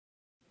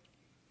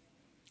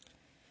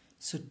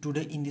So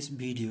today in this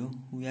video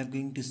we are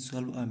going to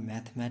solve a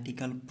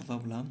mathematical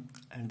problem,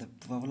 and the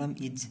problem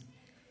is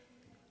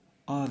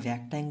a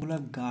rectangular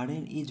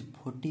garden is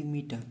 40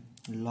 meter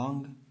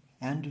long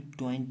and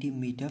 20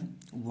 meter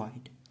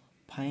wide.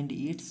 Find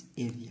its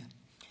area.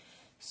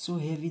 So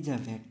here is a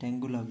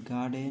rectangular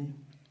garden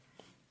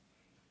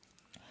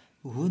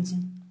whose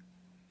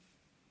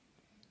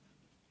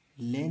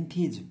length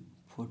is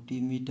 40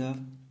 meter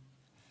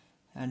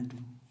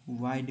and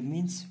wide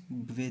means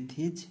breadth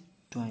is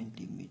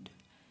 20 meter,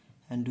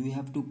 and we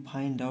have to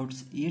find out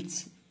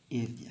its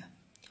area.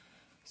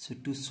 So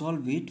to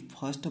solve it,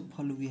 first of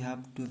all we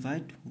have to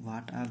write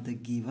what are the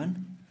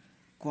given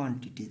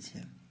quantities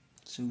here.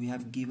 So we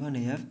have given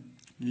here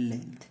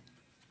length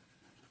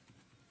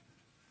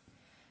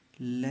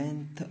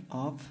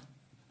of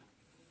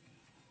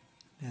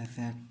a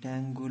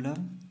rectangular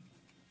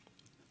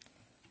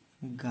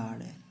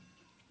garden.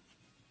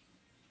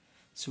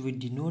 So we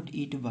denote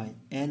it by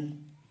L.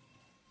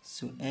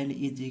 So L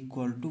is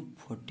equal to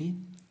 40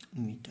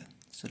 meter.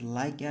 So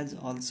like as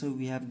also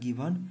we have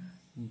given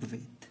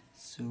breadth.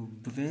 So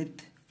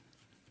breadth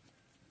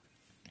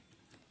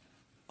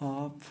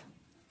of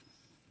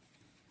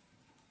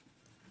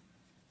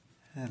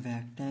a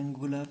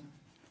rectangular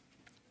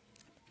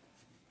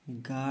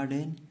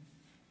garden,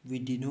 we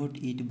denote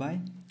it by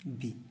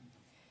B.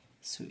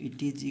 So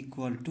it is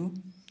equal to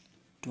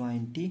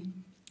 20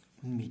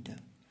 meter,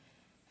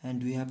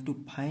 and we have to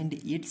find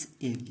its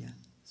area.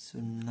 So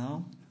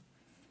now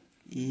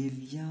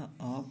area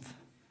of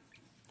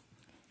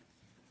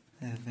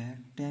a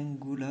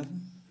rectangular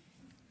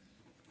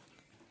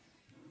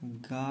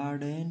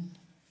garden,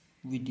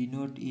 we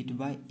denote it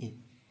by A.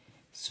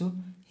 So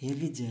here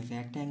is a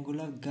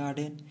rectangular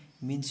garden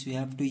means we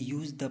have to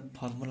use the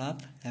formula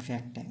of a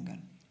rectangle.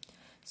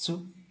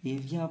 So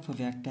area of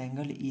a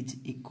rectangle is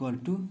equal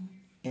to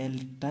L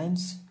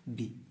times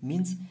B,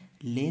 means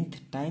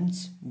length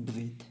times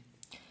breadth.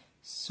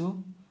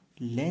 So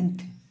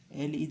length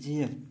L is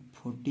here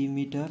 40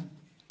 meter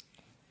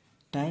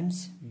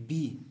times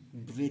B,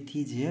 breadth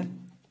is here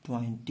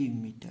 20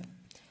 meter.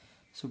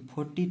 So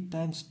 40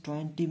 times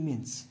 20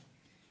 means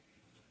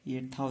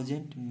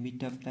 8000,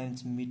 meter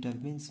times meter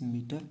means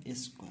meter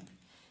square.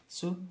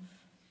 So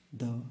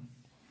the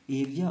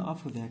area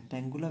of a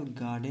rectangular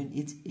garden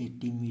is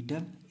 80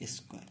 meter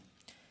square.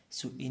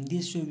 So in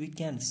this way we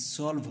can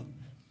solve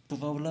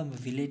problem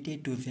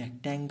related to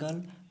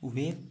rectangle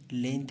where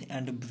length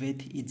and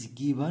breadth is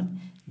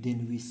given.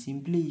 Then we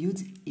simply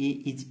use A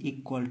is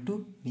equal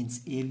to,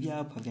 means area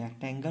of a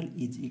rectangle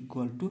is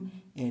equal to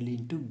L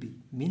into B,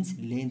 means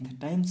length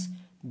times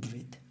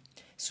breadth.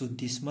 So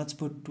this much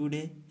for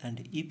today,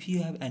 and if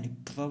you have any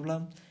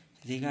problem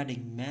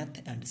regarding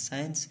math and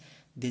science,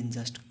 then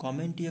just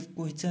comment your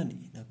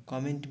question in a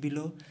comment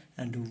below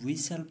and we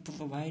shall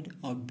provide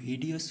a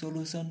video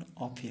solution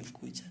of your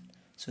question.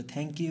 So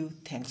thank you,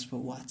 thanks for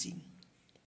watching.